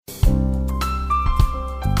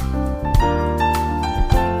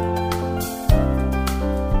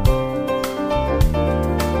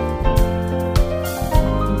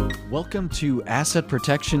welcome to Asset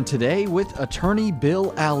Protection Today with attorney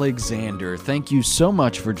Bill Alexander. Thank you so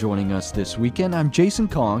much for joining us this weekend. I'm Jason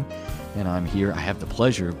Kong, and I'm here. I have the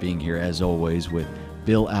pleasure of being here, as always, with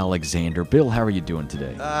Bill Alexander. Bill, how are you doing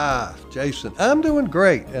today? Jason, I'm doing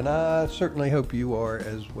great, and I certainly hope you are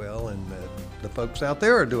as well, and the folks out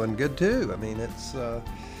there are doing good too. I mean, it's, I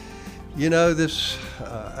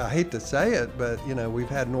hate to say it, but, we've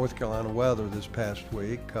had North Carolina weather this past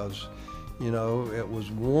week because, it was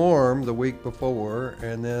warm the week before,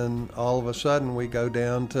 and then all of a sudden we go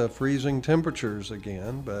down to freezing temperatures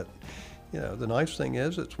again, but the nice thing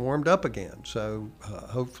is it's warmed up again. So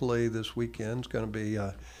hopefully this weekend's going to be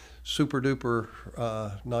a super duper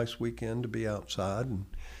nice weekend to be outside and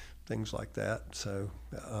things like that. So,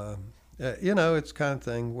 it's kind of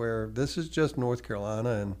thing where this is just North Carolina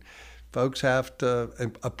and folks have to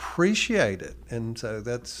appreciate it. And so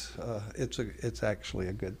that's, it's actually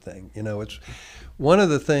a good thing. It's one of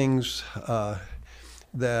the things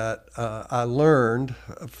that I learned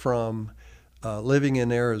from living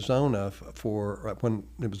in Arizona for when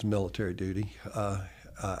it was military duty.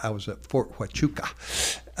 I was at Fort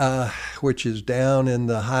Huachuca, which is down in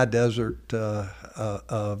the high desert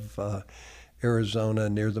of Arizona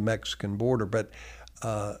near the Mexican border. But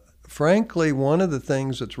frankly, one of the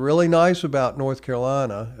things that's really nice about North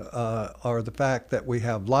Carolina are the fact that we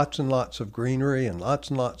have lots and lots of greenery and lots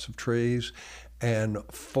of trees and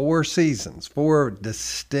four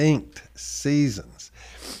distinct seasons.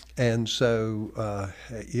 And so,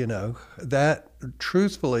 that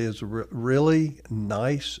truthfully is a really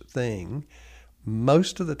nice thing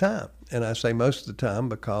most of the time. And I say most of the time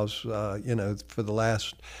because, for the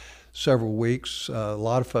last several weeks, a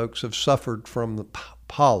lot of folks have suffered from the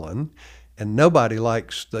pollen, and nobody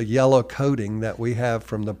likes the yellow coating that we have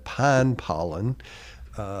from the pine pollen.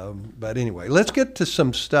 But anyway, let's get to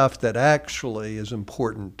some stuff that actually is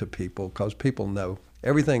important to people because people know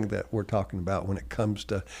everything that we're talking about when it comes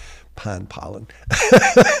to pine pollen.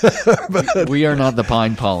 But, we are not the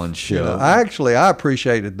pine pollen show. I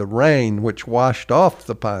appreciated the rain, which washed off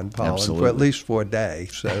the pine pollen Absolutely. for at least for a day.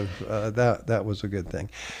 So that was a good thing.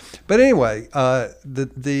 But anyway,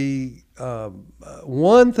 the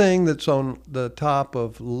one thing that's on the top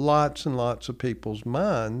of lots and lots of people's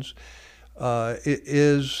minds it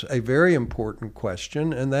is a very important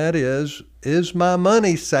question, and that is my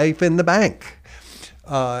money safe in the bank?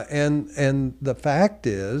 And the fact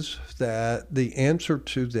is that the answer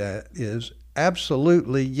to that is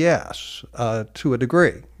absolutely yes, to a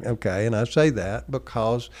degree. Okay, and I say that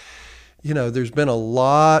because, there's been a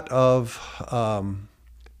lot of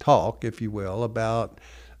talk, if you will, about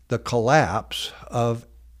the collapse of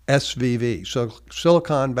SVB, so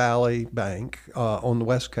Silicon Valley Bank on the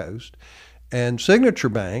West Coast, and Signature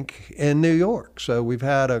Bank in New York. So we've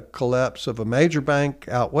had a collapse of a major bank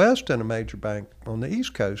out west and a major bank on the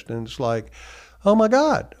East Coast. And it's like, oh my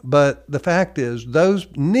God. But the fact is,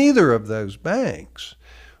 neither of those banks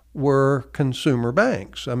were consumer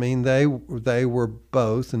banks. I mean, they were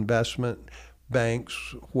both investment banks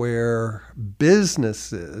where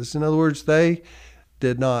businesses, in other words, they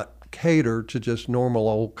did not cater to just normal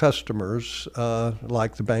old customers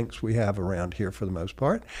like the banks we have around here for the most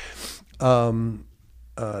part.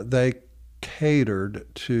 They catered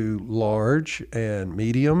to large and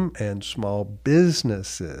medium and small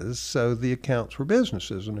businesses, so the accounts were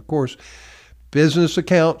businesses. And of course, business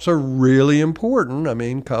accounts are really important,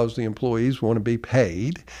 because the employees want to be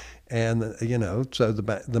paid, and, so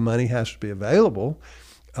the money has to be available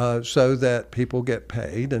so that people get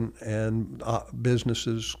paid and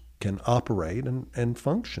businesses can operate and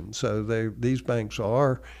function. So these banks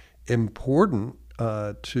are important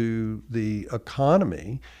to the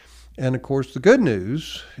economy. And of course, the good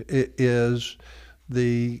news is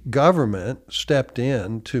the government stepped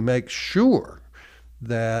in to make sure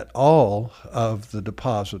that all of the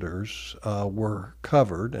depositors were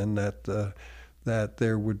covered and that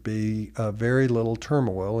there would be very little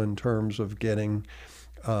turmoil in terms of getting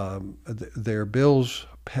their bills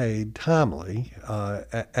paid timely,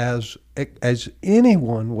 as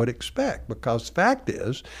anyone would expect. Because the fact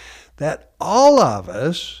is that all of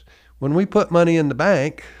us, when we put money in the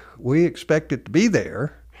bank, we expect it to be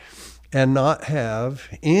there and not have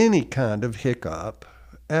any kind of hiccup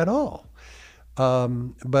at all.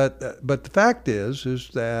 But the fact is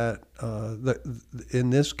that in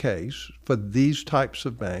this case, for these types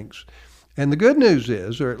of banks, and the good news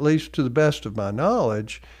is, or at least to the best of my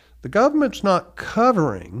knowledge, the government's not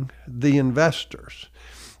covering the investors.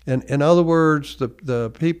 And in other words,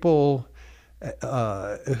 the people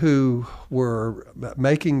who were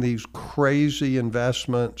making these crazy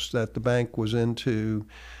investments that the bank was into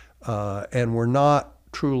and were not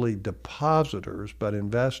truly depositors, but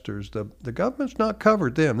investors, the government's not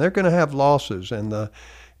covered them. They're going to have losses, and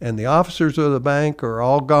the officers of the bank are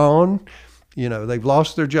all gone. They've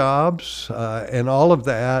lost their jobs, and all of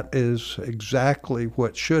that is exactly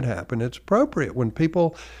what should happen. It's appropriate when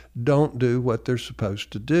people don't do what they're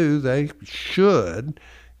supposed to do. They should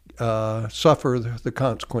suffer the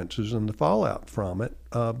consequences and the fallout from it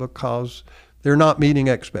because they're not meeting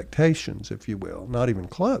expectations, if you will, not even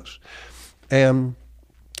close. And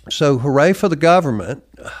so hooray for the government,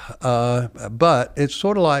 but it's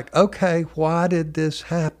sort of like, okay, why did this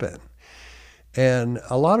happen? And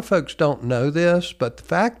a lot of folks don't know this, but the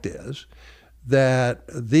fact is that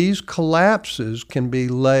these collapses can be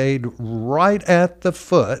laid right at the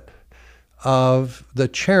foot of the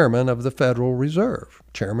chairman of the Federal Reserve,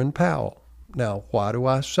 Chairman Powell. Now, why do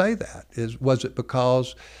I say that? Was it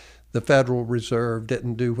because the Federal Reserve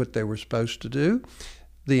didn't do what they were supposed to do?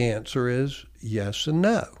 The answer is yes and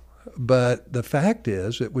no. But the fact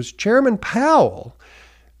is, it was Chairman Powell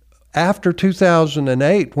after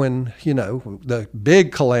 2008, when, the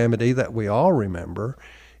big calamity that we all remember,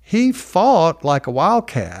 he fought like a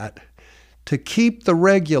wildcat to keep the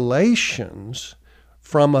regulations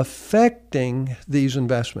from affecting these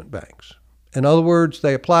investment banks. In other words,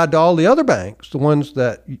 they applied to all the other banks, the ones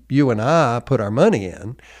that you and I put our money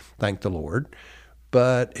in, thank the Lord.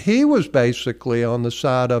 But he was basically on the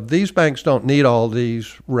side of these banks don't need all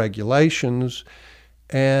these regulations,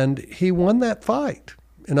 and he won that fight.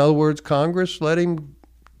 In other words, Congress let him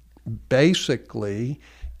basically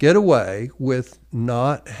get away with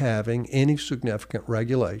not having any significant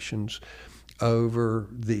regulations over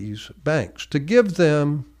these banks to give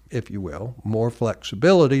them, if you will, more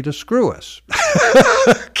flexibility to screw us.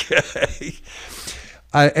 Okay.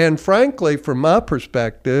 And frankly, from my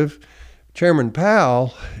perspective, Chairman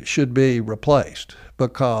Powell should be replaced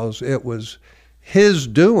because it was his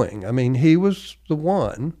doing. I mean, he was the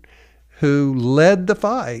one who led the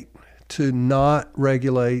fight to not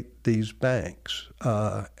regulate these banks.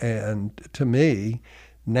 And to me,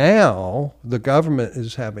 now the government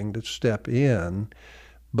is having to step in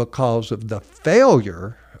because of the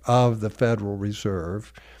failure of the Federal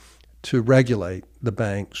Reserve to regulate the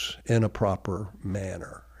banks in a proper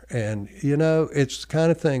manner. And, it's the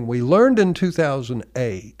kind of thing we learned in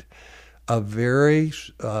 2008, a very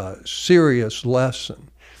serious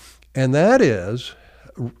lesson, and that is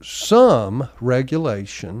some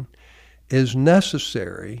regulation is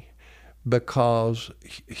necessary because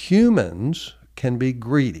humans can be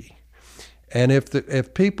greedy. And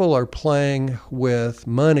if people are playing with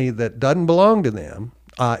money that doesn't belong to them,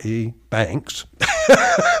 i.e. banks,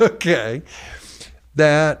 okay,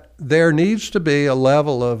 that there needs to be a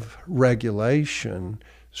level of regulation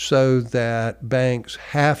so that banks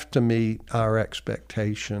have to meet our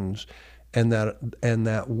expectations and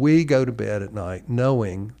that we go to bed at night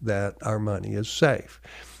knowing that our money is safe.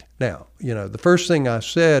 Now, the first thing I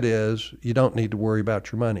said is you don't need to worry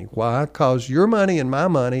about your money. Why? Because your money and my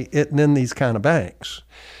money isn't in these kind of banks.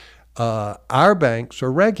 Our banks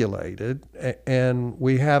are regulated, and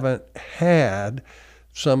we haven't had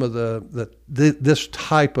some of this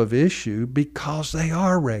type of issue because they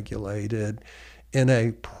are regulated in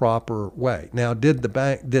a proper way. Now,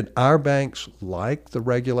 did our banks like the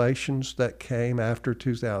regulations that came after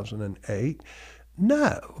 2008?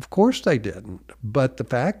 No, of course they didn't. But the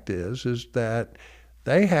fact is that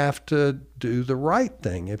they have to do the right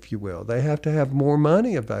thing, if you will. They have to have more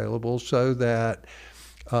money available so that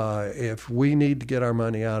if we need to get our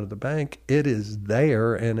money out of the bank, it is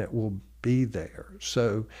there and it will be there.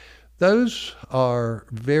 So those are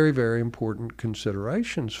very, very important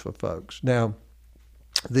considerations for folks. Now,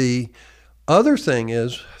 the other thing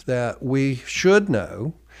is that we should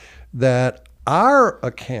know that our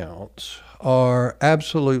accounts are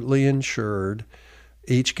absolutely insured,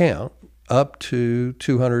 each account, up to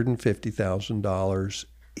 $250,000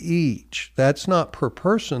 each. That's not per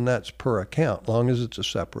person, that's per account, long as it's a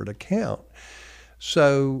separate account.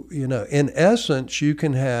 So, in essence, you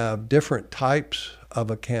can have different types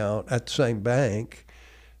of account at the same bank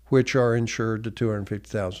which are insured to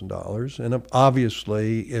 $250,000. And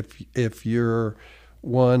obviously, if you're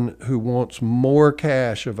one who wants more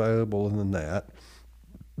cash available than that,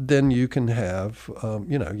 then you can have,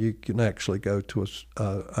 you can actually go to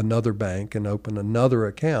another bank and open another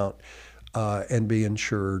account and be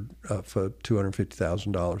insured for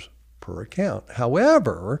 $250,000 per account.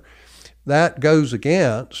 However, that goes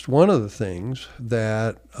against one of the things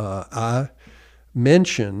that I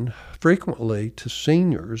mention frequently to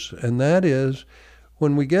seniors, and that is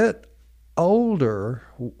when we get older,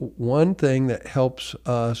 one thing that helps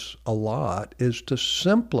us a lot is to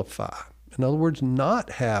simplify. In other words,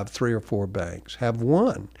 not have 3 or 4 banks, have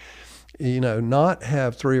one. Not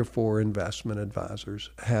have 3 or 4 investment advisors,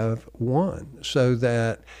 have one, so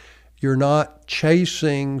that you're not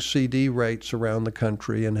chasing CD rates around the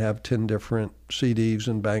country and have 10 different CDs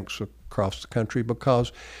and banks across the country.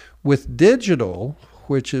 Because with digital,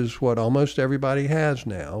 which is what almost everybody has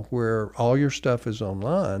now, where all your stuff is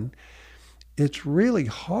online, it's really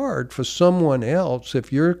hard for someone else,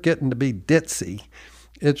 if you're getting to be ditzy,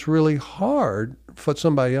 it's really hard for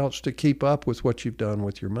somebody else to keep up with what you've done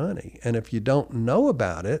with your money. And if you don't know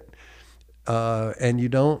about it, and you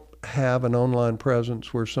don't have an online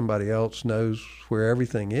presence where somebody else knows where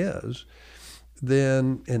everything is,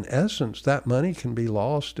 then in essence, that money can be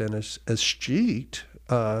lost and escheat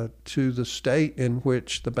to the state in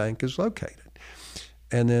which the bank is located.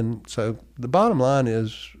 And then, so the bottom line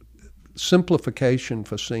is simplification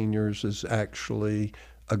for seniors is actually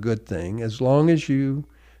a good thing, as long as you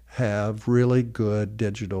have really good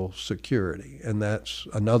digital security. And that's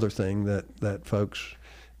another thing that folks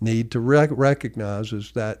need to recognize,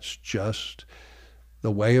 is that's just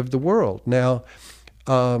the way of the world. Now,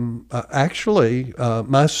 actually,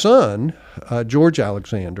 my son, George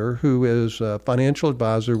Alexander, who is a financial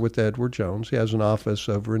advisor with Edward Jones, he has an office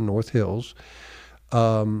over in North Hills.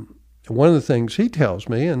 One of the things he tells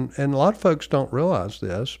me, and a lot of folks don't realize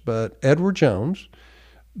this, but Edward Jones,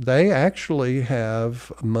 they actually have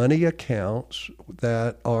money accounts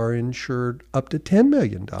that are insured up to $10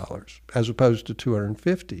 million as opposed to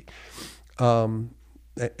 $250.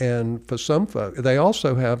 And for some folks, they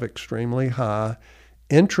also have extremely high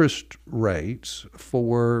interest rates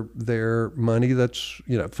for their money that's,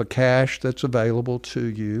 for cash that's available to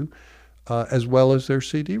you, as well as their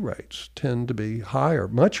CD rates tend to be higher,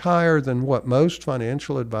 much higher than what most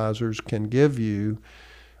financial advisors can give you.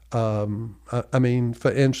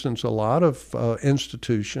 For instance, a lot of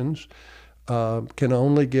institutions can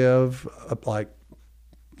only give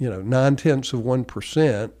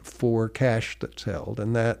 0.9% for cash that's held,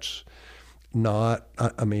 and that's not.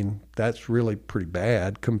 That's really pretty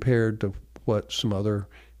bad compared to what some other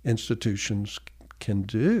institutions can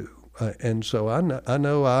do. And so I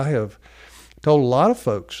know I have told a lot of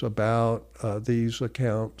folks about these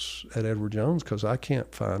accounts at Edward Jones, because I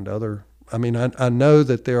can't find other. I know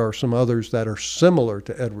that there are some others that are similar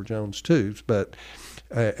to Edward Jones too, but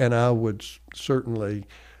and I would certainly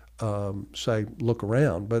say look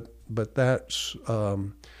around. But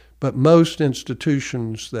most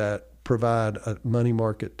institutions that provide a money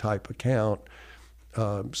market type account,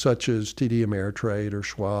 such as TD Ameritrade or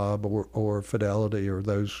Schwab or Fidelity or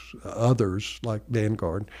those others like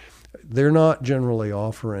Vanguard, they're not generally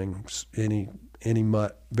offering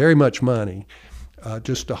very much money.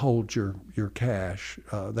 Just to hold your cash.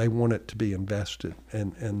 They want it to be invested,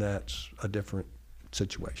 and that's a different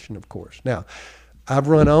situation, of course. Now, I've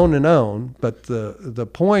run on and on, but the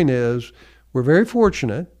point is, we're very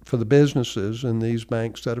fortunate for the businesses in these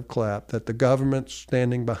banks that have collapsed that the government's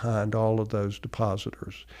standing behind all of those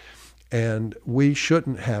depositors. And we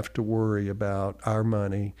shouldn't have to worry about our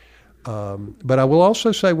money. But I will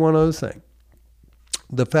also say one other thing.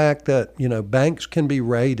 The fact that, banks can be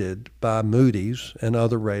rated by Moody's and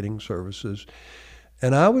other rating services.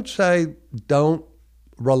 And I would say don't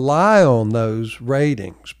rely on those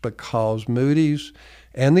ratings, because Moody's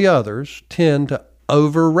and the others tend to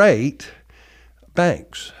overrate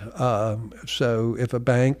banks. So if a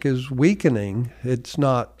bank is weakening, it's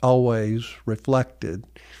not always reflected.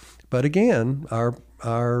 But again,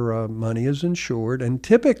 our money is insured, and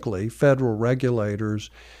typically federal regulators,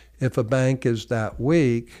 if a bank is that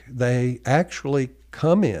weak, they actually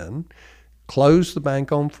come in, close the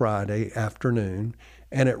bank on Friday afternoon,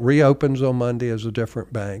 and it reopens on Monday as a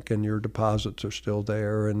different bank, and your deposits are still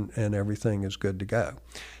there, and everything is good to go.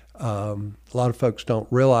 A lot of folks don't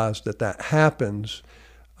realize that happens,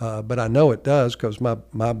 but I know it does, because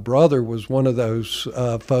my brother was one of those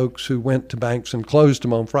folks who went to banks and closed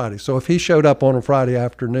them on Friday. So if he showed up on a Friday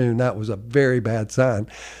afternoon, that was a very bad sign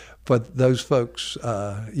for those folks,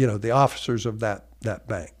 the officers of that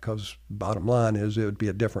bank, because bottom line is it would be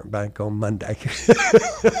a different bank on Monday.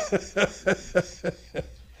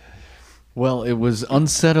 Well, it was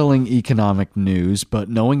unsettling economic news, but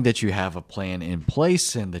knowing that you have a plan in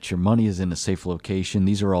place and that your money is in a safe location,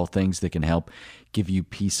 these are all things that can help give you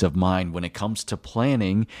peace of mind. When it comes to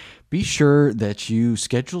planning, be sure that you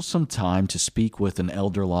schedule some time to speak with an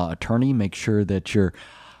elder law attorney. Make sure that your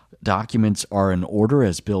documents are in order,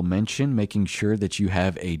 as Bill mentioned, making sure that you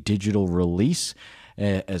have a digital release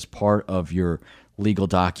as part of your legal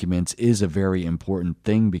documents is a very important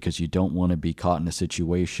thing, because you don't want to be caught in a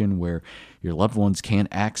situation where your loved ones can't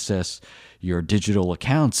access your digital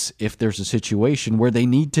accounts if there's a situation where they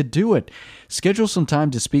need to do it. Schedule some time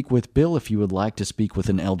to speak with Bill if you would like to speak with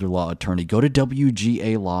an elder law attorney. Go to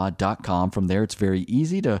WGAlaw.com. From there, it's very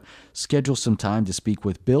easy to schedule some time to speak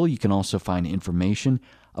with Bill. You can also find information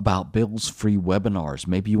about Bill's free webinars.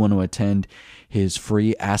 Maybe you want to attend his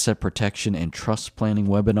free asset protection and trust planning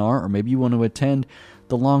webinar, or maybe you want to attend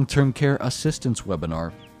the long-term care assistance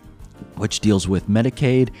webinar, which deals with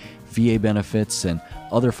Medicaid, VA benefits, and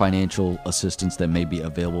other financial assistance that may be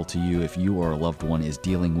available to you if you or a loved one is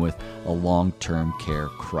dealing with a long-term care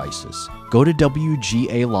crisis. Go to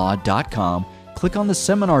WGAlaw.com, click on the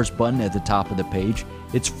seminars button at the top of the page.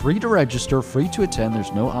 It's free to register, free to attend.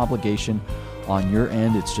 There's no obligation on your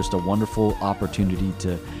end. It's just a wonderful opportunity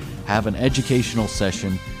to have an educational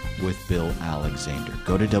session with Bill Alexander.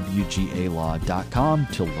 Go to WGAlaw.com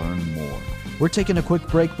to learn more. We're taking a quick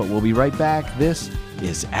break, but we'll be right back. This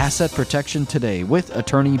is Asset Protection Today with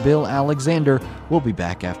attorney Bill Alexander. We'll be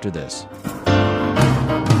back after this.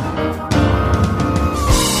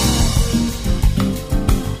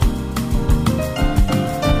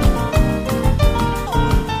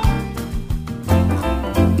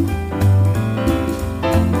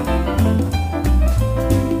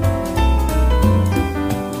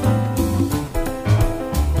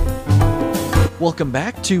 Welcome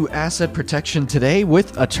back to Asset Protection Today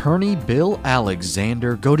with attorney Bill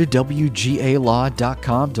Alexander. Go to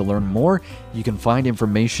WGAlaw.com to learn more. You can find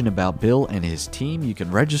information about Bill and his team. You can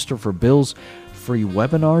register for Bill's free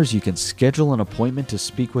webinars. You can schedule an appointment to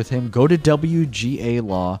speak with him. Go to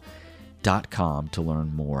WGAlaw.com to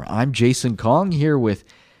learn more. I'm Jason Kong here with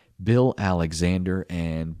Bill Alexander.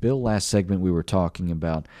 And Bill, last segment we were talking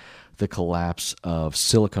about the collapse of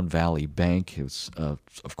Silicon Valley Bank. It was,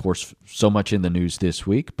 of course, so much in the news this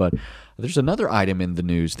week, but there's another item in the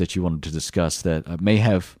news that you wanted to discuss that may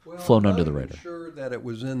have flown under the radar. I'm not sure that it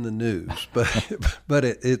was in the news, but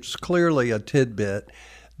it's clearly a tidbit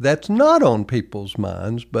that's not on people's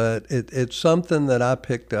minds, but it's something that I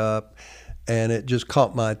picked up and it just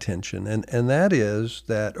caught my attention. And that is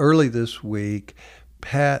that early this week,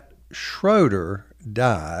 Pat Schroeder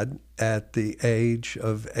died at the age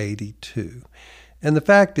of 82. And the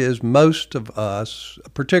fact is, most of us,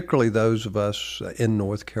 particularly those of us in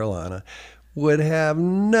North Carolina, would have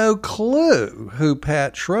no clue who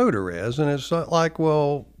Pat Schroeder is. And it's not like,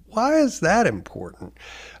 well, why is that important?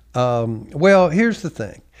 Well, here's the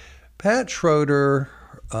thing. Pat Schroeder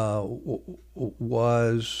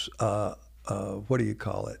was, what do you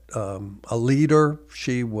call it, a leader.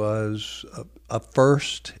 She was a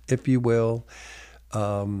first, if you will.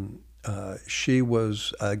 She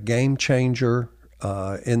was a game changer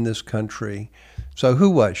in this country. So who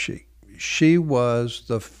was she? She was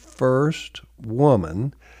the first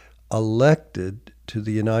woman elected to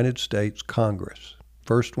the United States Congress,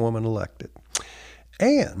 first woman elected.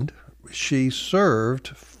 And she served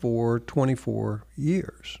for 24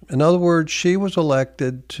 years. In other words, she was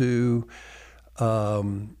elected to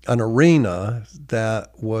an arena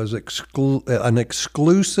that was an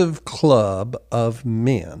exclusive club of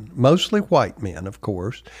men, mostly white men, of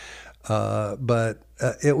course, but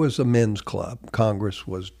it was a men's club. Congress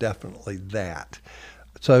was definitely that.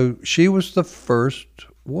 So she was the first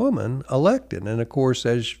woman elected. And of course,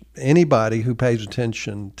 as anybody who pays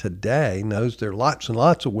attention today knows, there are lots and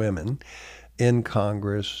lots of women in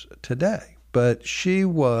Congress today. But she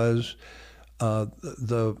was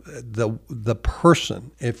the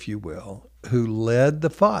person, if you will, who led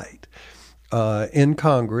the fight in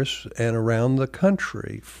Congress and around the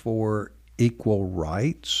country for equal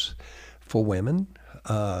rights for women,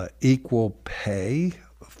 equal pay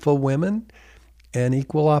for women, and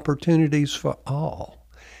equal opportunities for all.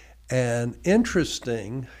 And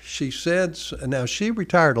interesting, she said, now she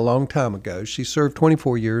retired a long time ago. She served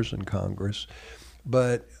 24 years in Congress,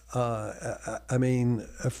 but I mean,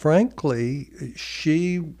 frankly,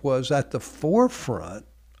 she was at the forefront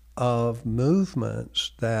of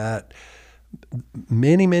movements that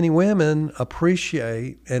many, many women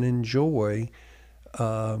appreciate and enjoy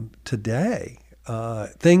today.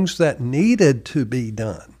 Things that needed to be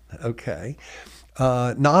done, okay?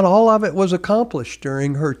 Not all of it was accomplished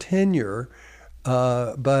during her tenure,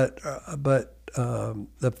 but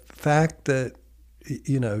the fact that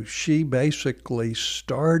she basically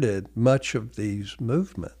started much of these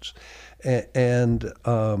movements, and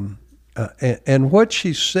what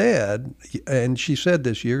she said, and she said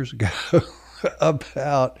this years ago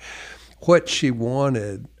about what she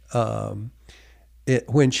wanted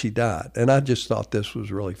when she died, and I just thought this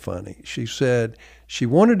was really funny. She said she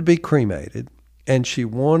wanted to be cremated, and she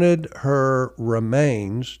wanted her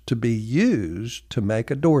remains to be used to make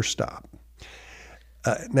a doorstop.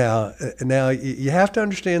 Now, you have to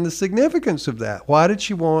understand the significance of that. Why did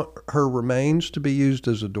she want her remains to be used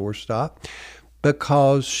as a doorstop?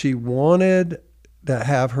 Because she wanted to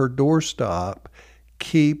have her doorstop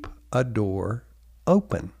keep a door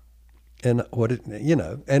open. And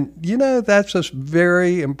that's a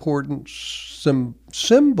very important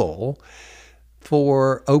symbol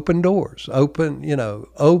for open doors,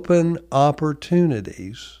 open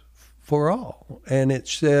opportunities for all. And it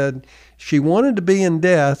said she wanted to be in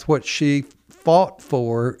death what she fought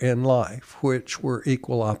for in life, which were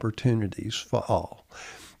equal opportunities for all.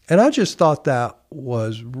 And I just thought that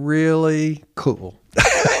was really cool.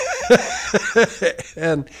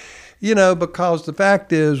 And, because the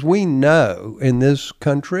fact is, we know in this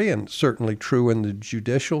country, and certainly true in the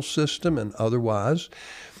judicial system and otherwise,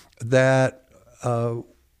 that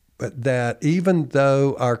even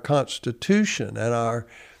though our Constitution and our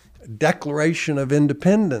Declaration of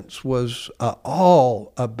Independence was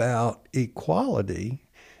all about equality,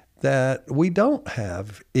 that we don't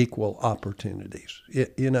have equal opportunities.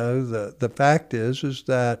 The fact is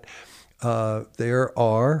that there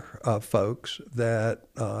are folks that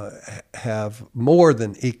have more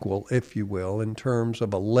than equal, if you will, in terms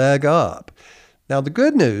of a leg up. Now, the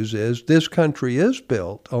good news is this country is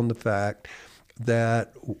built on the fact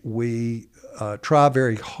that we try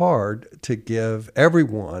very hard to give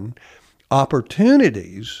everyone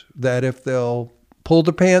opportunities, that if they'll pull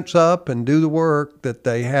their pants up and do the work, that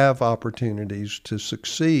they have opportunities to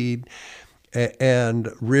succeed and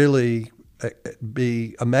really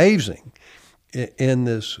be amazing in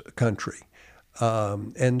this country.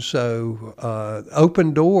 And so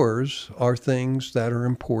open doors are things that are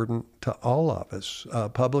important to all of us.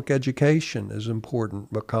 Public education is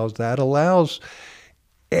important because that allows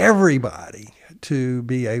everybody to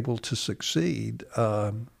be able to succeed,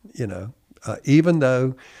 even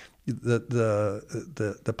though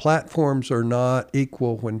the platforms are not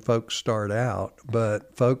equal when folks start out,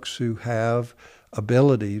 but folks who have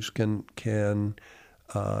abilities can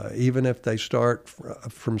even if they start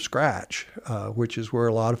from scratch, which is where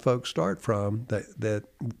a lot of folks start from, that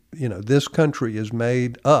this country is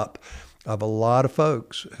made up of a lot of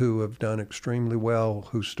folks who have done extremely well,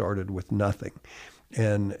 who started with nothing.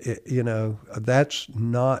 And, that's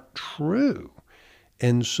not true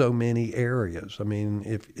in so many areas. I mean,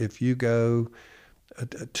 if you go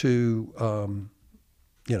to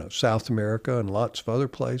South America and lots of other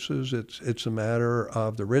places, it's a matter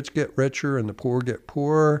of the rich get richer and the poor get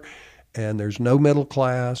poorer, and there's no middle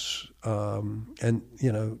class. And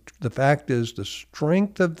the fact is, the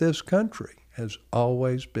strength of this country has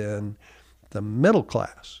always been the middle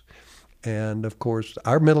class. And of course,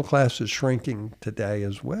 our middle class is shrinking today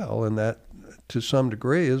as well, and that to some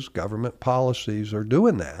degree is government policies are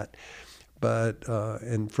doing that. But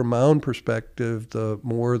and from my own perspective, the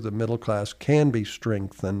more the middle class can be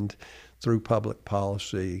strengthened through public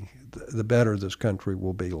policy, the better this country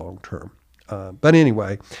will be long term. But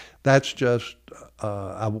anyway, that's just,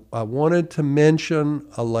 I wanted to mention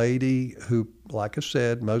a lady who, like I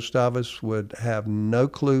said, most of us would have no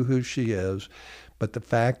clue who she is. But the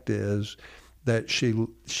fact is that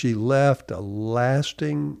she left a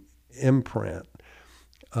lasting imprint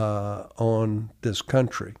on this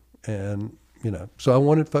country. And, so I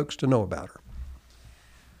wanted folks to know about her.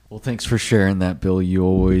 Well, thanks for sharing that, Bill. You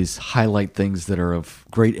always highlight things that are of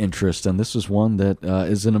great interest, and this is one that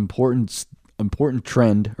is an important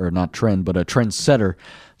trend, or not trend, but a trendsetter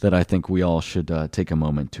that I think we all should take a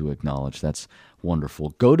moment to acknowledge. That's wonderful.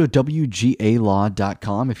 Go to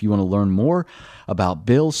WGALaw.com if you want to learn more about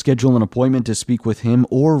Bill, schedule an appointment to speak with him,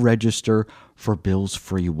 or register for Bill's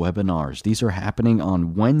free webinars. These are happening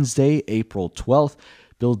on Wednesday, April 12th.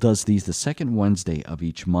 Bill does these the second Wednesday of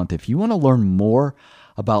each month. If you want to learn more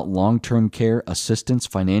about long-term care assistance,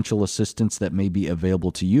 financial assistance that may be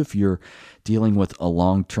available to you if you're dealing with a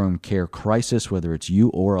long-term care crisis, whether it's you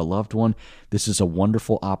or a loved one, this is a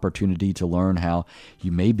wonderful opportunity to learn how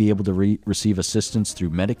you may be able to receive assistance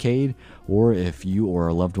through Medicaid, or if you or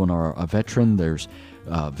a loved one are a veteran, there's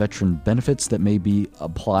veteran benefits that may be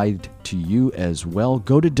applied to you as well.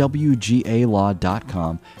 Go to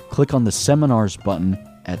WGALaw.com, click on the seminars button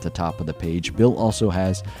at the top of the page. Bill also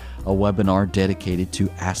has a webinar dedicated to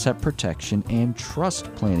asset protection and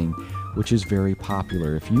trust planning, which is very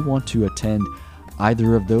popular. If you want to attend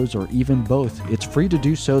either of those or even both, it's free to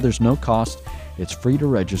do so. There's no cost. It's free to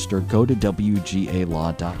register. Go to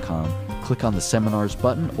WGALaw.com, click on the seminars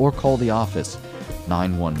button, or call the office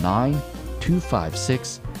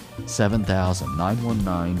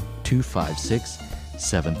 919-256-7000,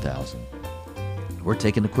 919-256-7000. We're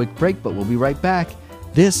taking a quick break, but we'll be right back.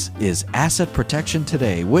 This is Asset Protection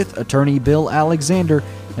Today with attorney Bill Alexander,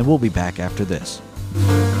 and we'll be back after this.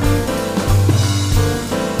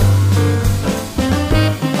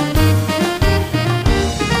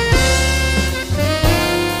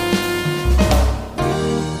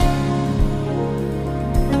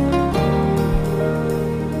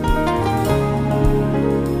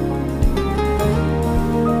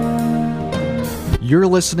 You're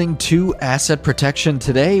listening to Asset Protection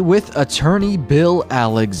Today with attorney Bill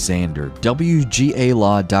Alexander.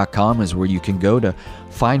 WGAlaw.com is where you can go to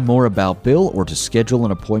find more about Bill or to schedule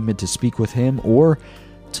an appointment to speak with him or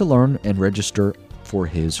to learn and register for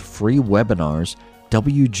his free webinars.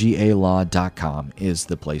 WGAlaw.com is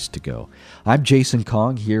the place to go. I'm Jason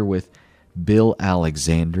Kong here with Bill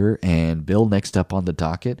Alexander. And Bill, next up on the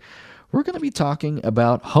docket, we're going to be talking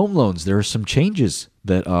about home loans. There are some changes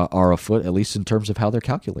that are afoot, at least in terms of how they're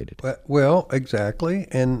calculated. Well, exactly.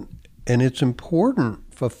 And it's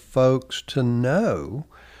important for folks to know,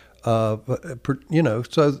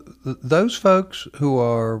 so those folks who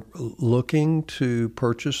are looking to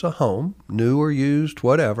purchase a home, new or used,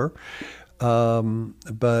 whatever, and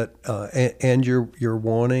you're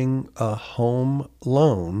wanting a home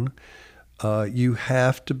loan, you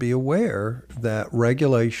have to be aware that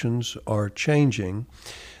regulations are changing.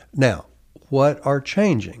 Now, what are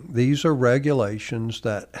changing? These are regulations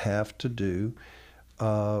that have to do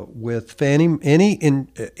with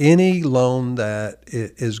any loan that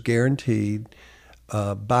is guaranteed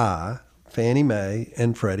by Fannie Mae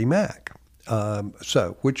and Freddie Mac.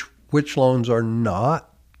 So, which loans are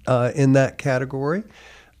not in that category?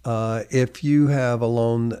 If you have a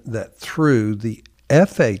loan that through the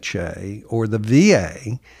FHA or the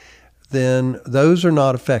VA, then those are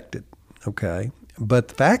not affected, okay? But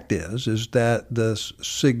the fact is that the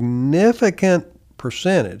significant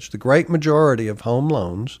percentage, the great majority of home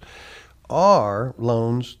loans are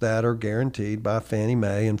loans that are guaranteed by Fannie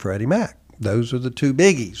Mae and Freddie Mac. Those are the two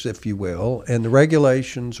biggies, if you will, and the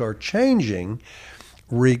regulations are changing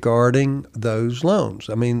regarding those loans.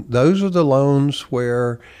 I mean, those are the loans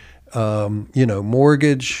where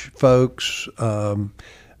mortgage folks,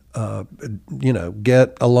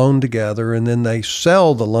 get a loan together and then they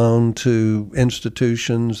sell the loan to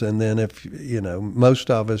institutions. And then most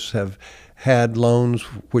of us have had loans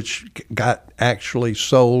which got actually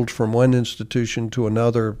sold from one institution to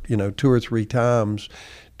another, 2 or 3 times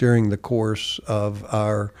during the course of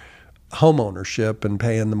our home ownership and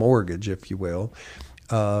paying the mortgage, if you will.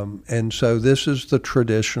 And so this is the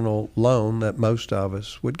traditional loan that most of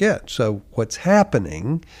us would get. So what's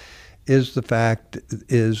happening is the fact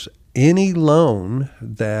is any loan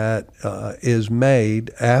that is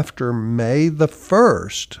made after May the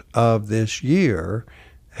 1st of this year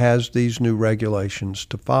has these new regulations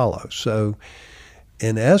to follow. So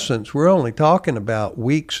in essence, we're only talking about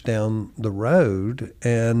weeks down the road,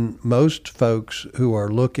 and most folks who are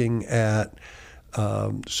looking at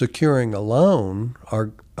securing a loan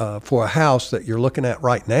are for a house that you're looking at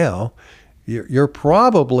right now, you're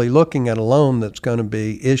probably looking at a loan that's going to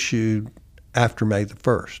be issued after May the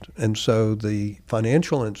 1st. And so the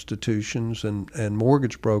financial institutions and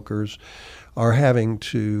mortgage brokers are having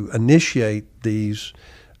to initiate these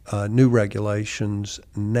new regulations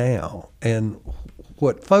now. And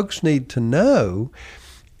what folks need to know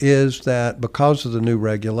is that because of the new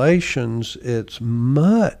regulations, it's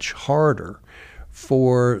much harder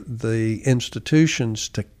for the institutions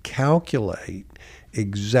to calculate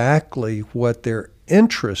exactly what their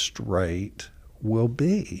interest rate will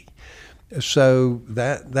be. So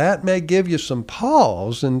that may give you some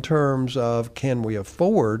pause in terms of, can we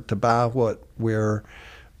afford to buy what we're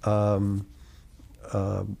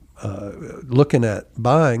looking at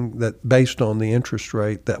buying that based on the interest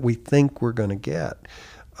rate that we think we're going to get.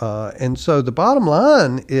 And so the bottom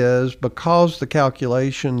line is, because the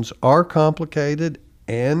calculations are complicated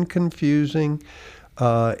and confusing,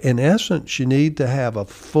 in essence, you need to have a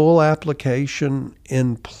full application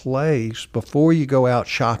in place before you go out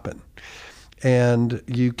shopping. And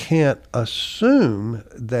you can't assume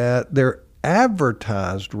that their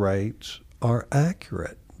advertised rates are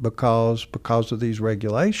accurate because of these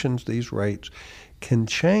regulations. These rates can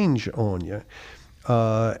change on you.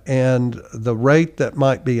 And the rate that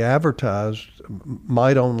might be advertised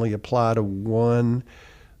might only apply to one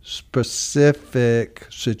specific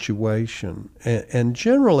situation. And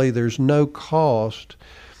generally, there's no cost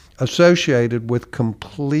associated with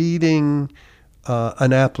completing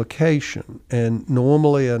an application. And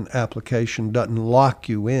normally an application doesn't lock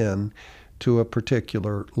you in to a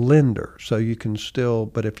particular lender. So you can still,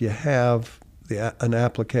 but if you have an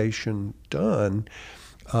application done,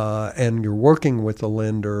 and you're working with a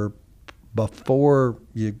lender before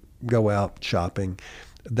you go out shopping,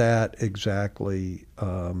 that exactly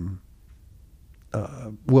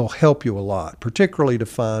will help you a lot, particularly to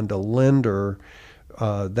find a lender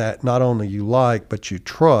that not only you like but you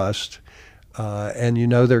trust, and you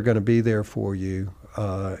know they're going to be there for you,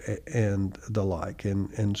 and the like.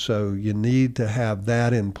 And so you need to have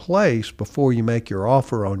that in place before you make your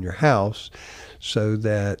offer on your house, so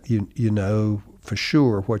that you know for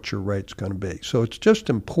sure what your rate's going to be. So it's just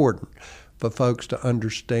important for folks to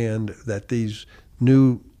understand that these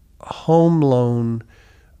new home loan,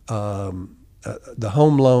 the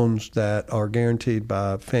home loans that are guaranteed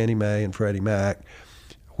by Fannie Mae and Freddie Mac,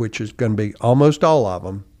 which is going to be almost all of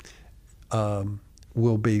them,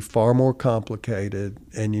 will be far more complicated,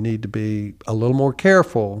 and you need to be a little more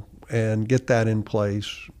careful and get that in place,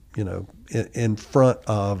 in front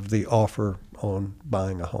of the offer on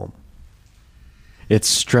buying a home. It's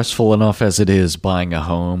stressful enough as it is buying a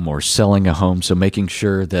home or selling a home, so making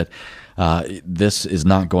sure that this is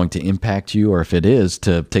not going to impact you, or if it is,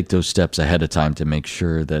 to take those steps ahead of time to make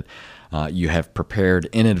sure that you have prepared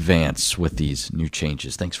in advance with these new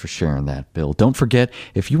changes. Thanks for sharing that, Bill. Don't forget,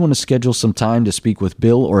 if you want to schedule some time to speak with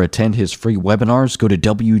Bill or attend his free webinars, go to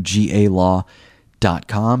WGALaw.com.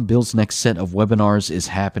 Bill's next set of webinars is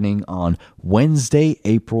happening on Wednesday,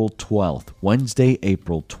 April 12th. Wednesday,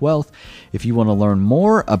 April 12th. If you want to learn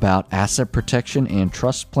more about asset protection and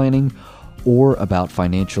trust planning, or about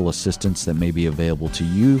financial assistance that may be available to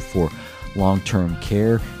you for long-term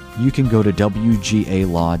care, you can go to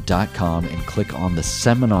WGALaw.com and click on the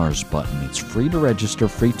seminars button. It's free to register,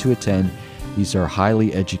 free to attend. These are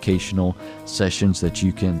highly educational sessions that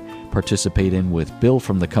you can participate in with Bill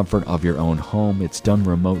from the comfort of your own home. It's done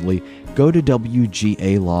remotely. Go to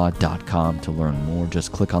WGALaw.com to learn more.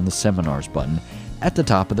 Just click on the seminars button at the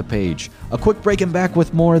top of the page. A quick break and back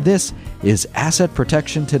with more. This is Asset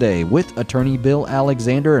Protection Today with attorney Bill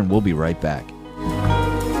Alexander, and we'll be right back.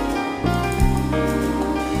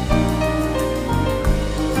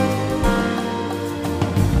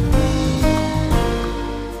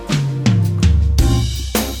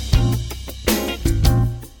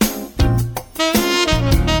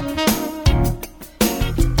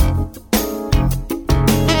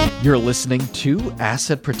 You're listening to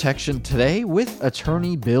Asset Protection Today with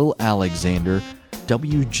attorney Bill Alexander.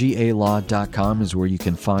 WGALaw.com is where you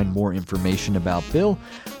can find more information about Bill,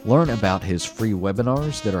 learn about his free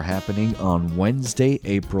webinars that are happening on Wednesday,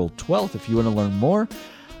 April 12th. If you want to learn more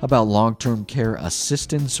about long-term care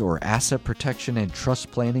assistance or asset protection and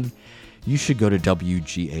trust planning, you should go to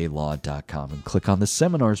WGALaw.com and click on the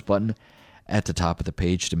seminars button at the top of the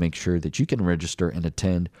page to make sure that you can register and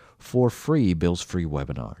attend for free Bill's free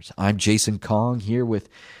webinars. I'm Jason Kong here with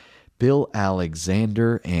Bill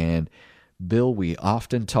Alexander. And Bill, we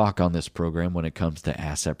often talk on this program when it comes to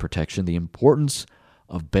asset protection, the importance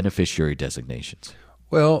of beneficiary designations.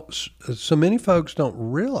 Well, so many folks don't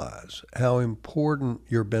realize how important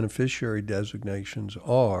your beneficiary designations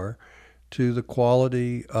are to the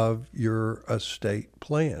quality of your estate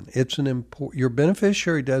plan. Your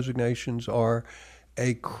beneficiary designations are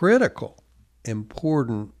a critical,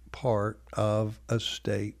 important part of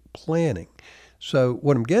estate planning. So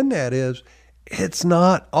what I'm getting at is, it's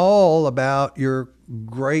not all about your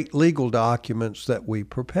great legal documents that we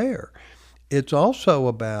prepare. It's also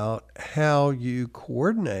about how you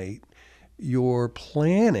coordinate your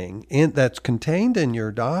planning that's contained in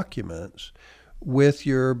your documents with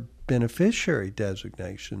your beneficiary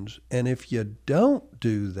designations. And if you don't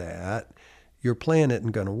do that, your plan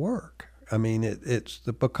isn't going to work. I mean,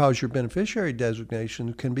 because your beneficiary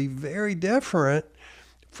designation can be very different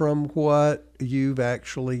from what you've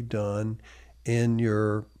actually done in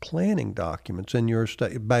your planning documents, in your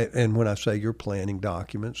estate. And when I say your planning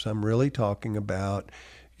documents, I'm really talking about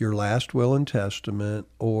your last will and testament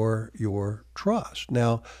or your trust.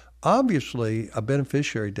 Now, obviously, a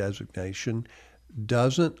beneficiary designation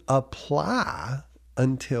doesn't apply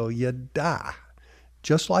until you die.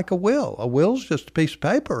 Just like a will. A will's just a piece of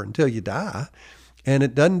paper until you die, and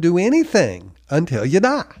it doesn't do anything until you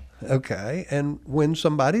die. Okay? And when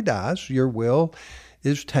somebody dies, your will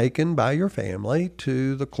is taken by your family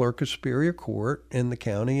to the clerk of superior court in the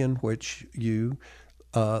county in which you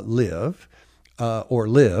live, or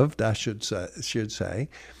lived, I should say,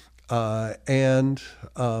 and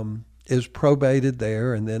is probated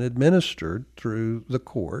there and then administered through the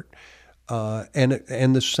court.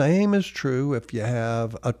 And the same is true if you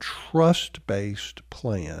have a trust-based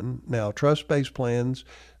plan. Now, trust-based plans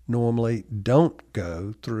normally don't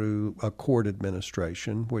go through a court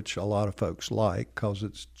administration, which a lot of folks like because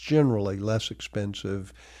it's generally less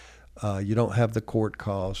expensive You don't have the court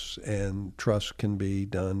costs, and trust can be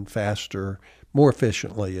done faster, more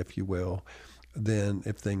efficiently, if you will, than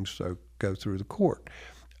if things go through the court.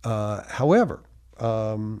 However,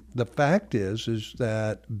 the fact is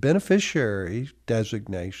that beneficiary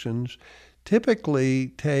designations typically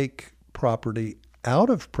take property out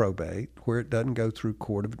of probate where it doesn't go through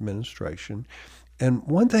court of administration. And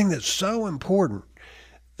one thing that's so important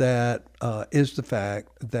that is the fact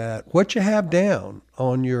that what you have down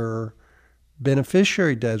on your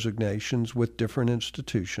beneficiary designations with different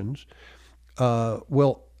institutions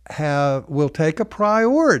will take a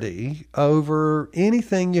priority over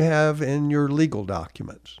anything you have in your legal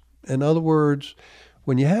documents. In other words,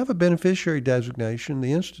 when you have a beneficiary designation,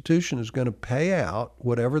 the institution is going to pay out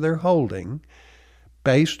whatever they're holding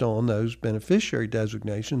based on those beneficiary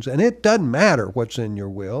designations. And it doesn't matter what's in your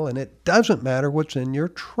will, and it doesn't matter what's in your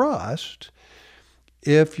trust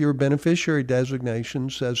if your beneficiary designation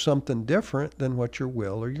says something different than what your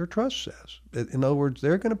will or your trust says. In other words,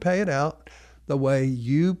 they're going to pay it out the way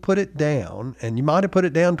you put it down, and you might have put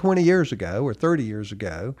it down 20 years ago or 30 years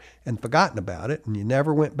ago and forgotten about it, and you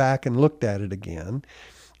never went back and looked at it again.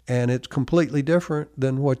 And it's completely different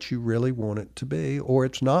than what you really want it to be, or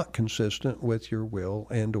it's not consistent with your will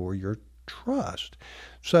and or your trust.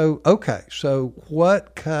 So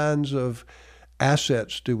what kinds of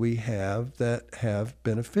assets do we have that have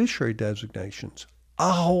beneficiary designations?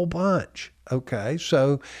 A whole bunch. Okay,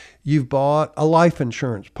 so you've bought a life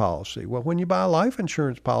insurance policy. Well, when you buy a life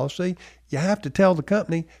insurance policy, you have to tell the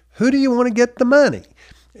company, who do you want to get the money?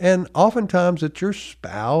 And oftentimes it's your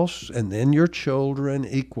spouse and then your children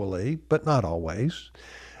equally, but not always.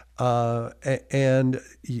 But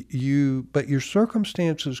your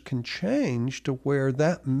circumstances can change to where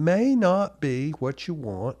that may not be what you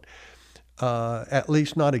want, at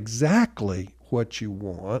least not exactly what you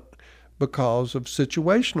want, because of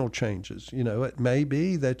situational changes. It may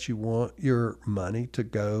be that you want your money to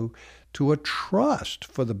go to a trust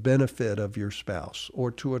for the benefit of your spouse,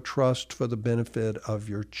 or to a trust for the benefit of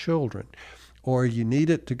your children, or you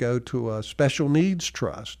need it to go to a special needs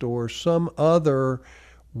trust or some other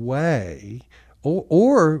way,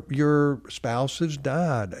 or your spouse has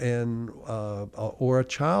died or a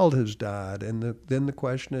child has died, and then the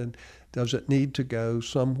question is, does it need to go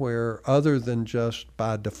somewhere other than just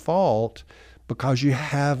by default because you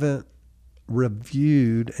haven't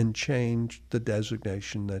reviewed and changed the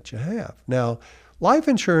designation that you have? Now, life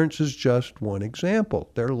insurance is just one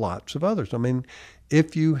example. There are lots of others. I mean,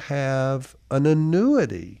 if you have an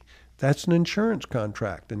annuity, that's an insurance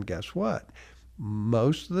contract, and guess what?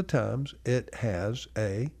 Most of the times it has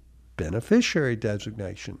a beneficiary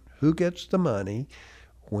designation. Who gets the money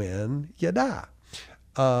when you die?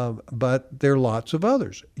 But there are lots of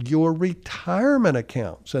others. Your retirement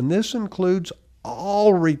accounts, and this includes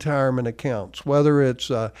all retirement accounts, whether it's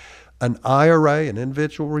an IRA, an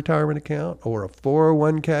individual retirement account, or a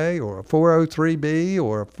 401k, or a 403b,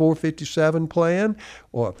 or a 457 plan,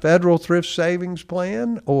 or a federal thrift savings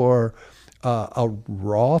plan, or a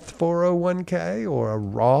Roth 401k, or a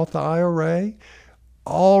Roth IRA.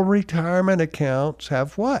 All retirement accounts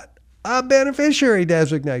have what? A beneficiary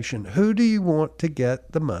designation. Who do you want to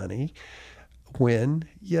get the money when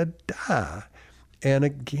you die? And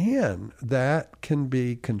again, that can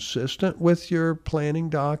be consistent with your planning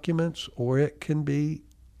documents, or it can be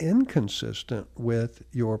inconsistent with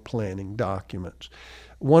your planning documents.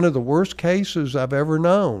 One of the worst cases I've ever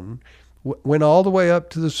known went all the way up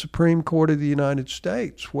to the Supreme Court of the United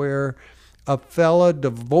States, where a fella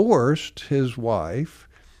divorced his wife.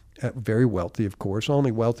 Very wealthy, of course.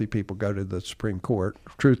 Only wealthy people go to the Supreme Court,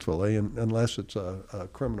 truthfully, unless it's a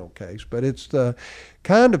criminal case. But it's the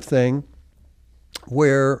kind of thing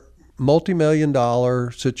where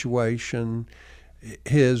multi-million-dollar situation,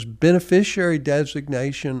 his beneficiary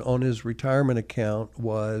designation on his retirement account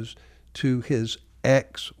was to his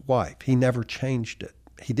ex-wife. He never changed it.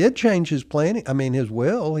 He did change his planning, his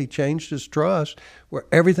will. He changed his trust where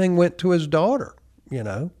everything went to his daughter.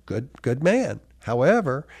 Good man.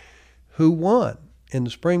 However, who won? In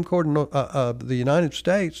the Supreme Court of the United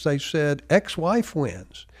States, they said ex-wife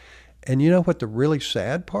wins. And you know what the really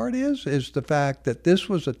sad part is? Is the fact that this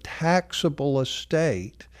was a taxable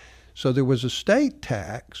estate. So there was estate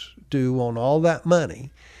tax due on all that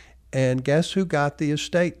money. And guess who got the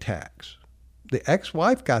estate tax? The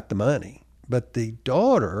ex-wife got the money, but the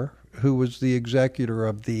daughter, who was the executor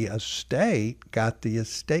of the estate, got the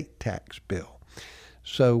estate tax bill.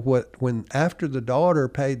 So when after the daughter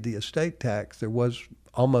paid the estate tax, there was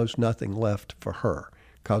almost nothing left for her,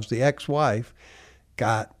 because the ex-wife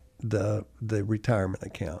got the retirement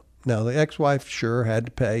account. Now, the ex-wife sure had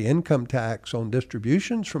to pay income tax on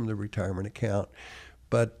distributions from the retirement account,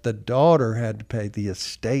 but the daughter had to pay the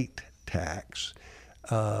estate tax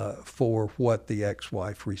for what the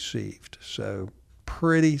ex-wife received. So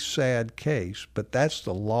pretty sad case, but that's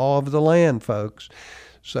the law of the land, folks.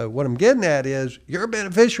 So what I'm getting at is your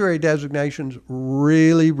beneficiary designations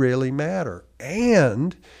really, really matter.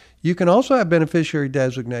 And you can also have beneficiary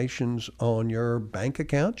designations on your bank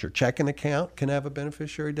account. Your checking account can have a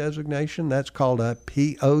beneficiary designation. That's called a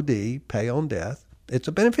POD, pay on death. It's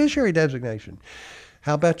a beneficiary designation.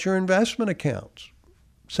 How about your investment accounts?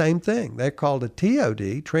 Same thing. They're called a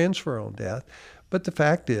TOD, transfer on death. But the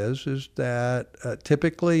fact is that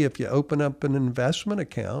typically if you open up an investment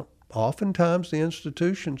account, oftentimes the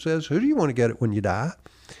institution says, who do you want to get it when you die?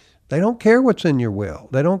 They don't care what's in your will.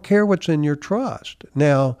 They don't care what's in your trust.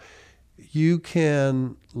 Now, you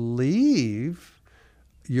can leave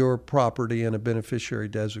your property in a beneficiary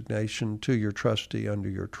designation to your trustee under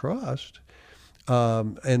your trust.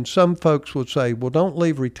 And some folks would say, well, don't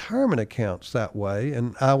leave retirement accounts that way.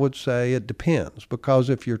 And I would say it depends, because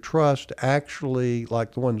if your trust actually,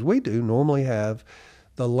 like the ones we do, normally have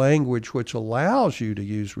the language which allows you to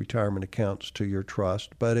use retirement accounts to your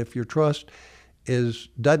trust. But if your trust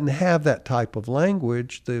doesn't have that type of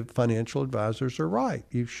language, the financial advisors are right.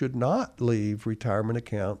 You should not leave retirement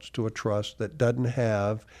accounts to a trust that doesn't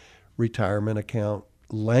have retirement account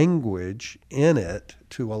language in it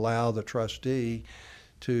to allow the trustee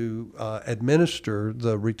to administer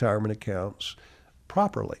the retirement accounts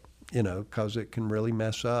properly, because it can really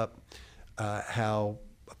mess up how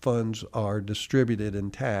funds are distributed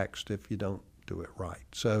and taxed if you don't do it right.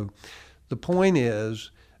 So the point is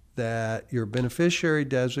that your beneficiary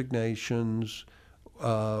designations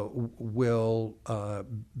will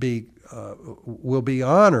be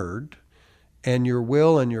honored, and your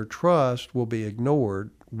will and your trust will be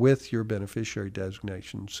ignored with your beneficiary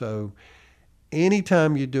designation. So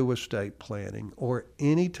anytime you do estate planning, or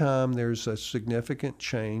anytime there's a significant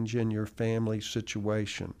change in your family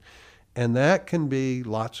situation, and that can be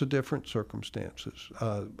lots of different circumstances,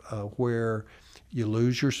 where you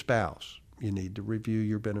lose your spouse, you need to review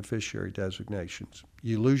your beneficiary designations.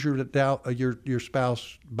 You lose your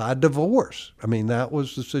spouse by divorce. I mean, that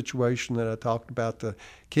was the situation that I talked about, the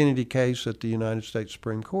Kennedy case at the United States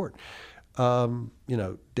Supreme Court.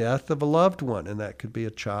 Death of a loved one, and that could be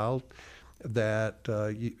a child that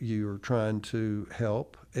you're trying to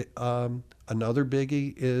help. Another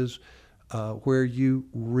biggie is where you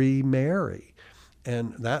remarry.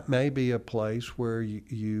 And that may be a place where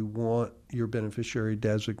you want your beneficiary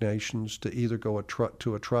designations to either go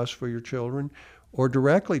to a trust for your children or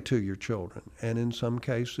directly to your children. And in some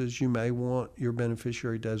cases, you may want your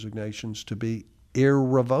beneficiary designations to be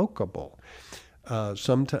irrevocable.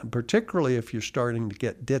 Sometimes, particularly if you're starting to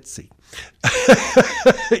get ditzy,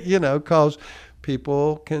 because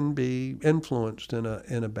people can be influenced in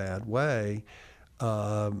a bad way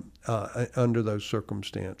under those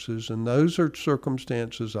circumstances. And those are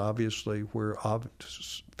circumstances, obviously, where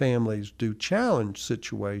families do challenge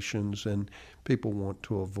situations, and people want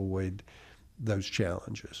to avoid those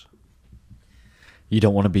challenges. You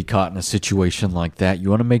don't want to be caught in a situation like that.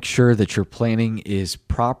 You want to make sure that your planning is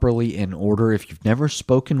properly in order. If you've never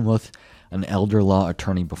spoken with an elder law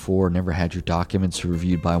attorney before, never had your documents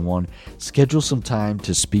reviewed by one, schedule some time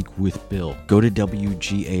to speak with Bill. Go to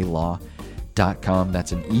WGALaw.com.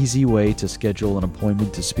 That's an easy way to schedule an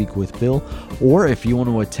appointment to speak with Bill. Or if you want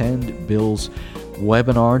to attend Bill's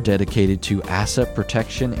webinar dedicated to asset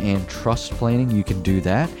protection and trust planning, you can do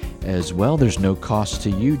that as well. There's no cost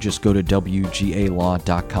to you. Just go to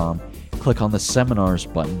WGALaw.com, click on the seminars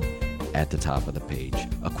button at the top of the page.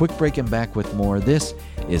 A quick break and back with more. This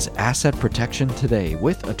is Asset Protection Today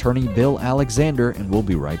with attorney Bill Alexander, and we'll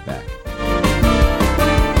be right back.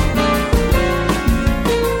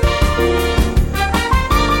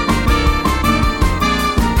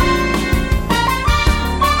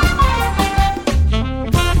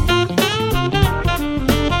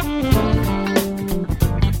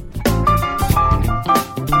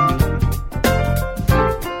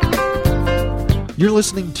 You're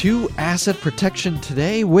listening to Asset Protection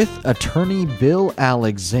Today with attorney Bill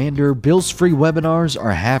Alexander. Bill's free webinars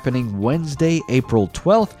are happening Wednesday, April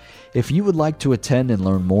 12th. If you would like to attend and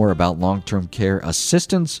learn more about long-term care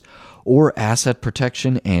assistance or asset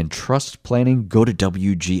protection and trust planning, go to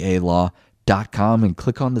WGALaw.com and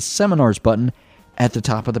click on the seminars button at the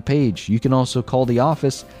top of the page. You can also call the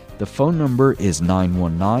office. The phone number is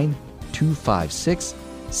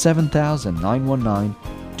 919-256-7000,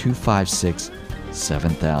 919-256-7000.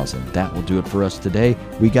 7,000. That will do it for us today.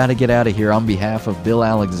 We got to get out of here. On behalf of Bill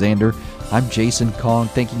Alexander, I'm Jason Kong,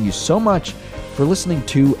 thanking you so much for listening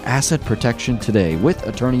to Asset Protection Today with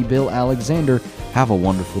attorney Bill Alexander. Have a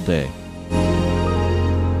wonderful day.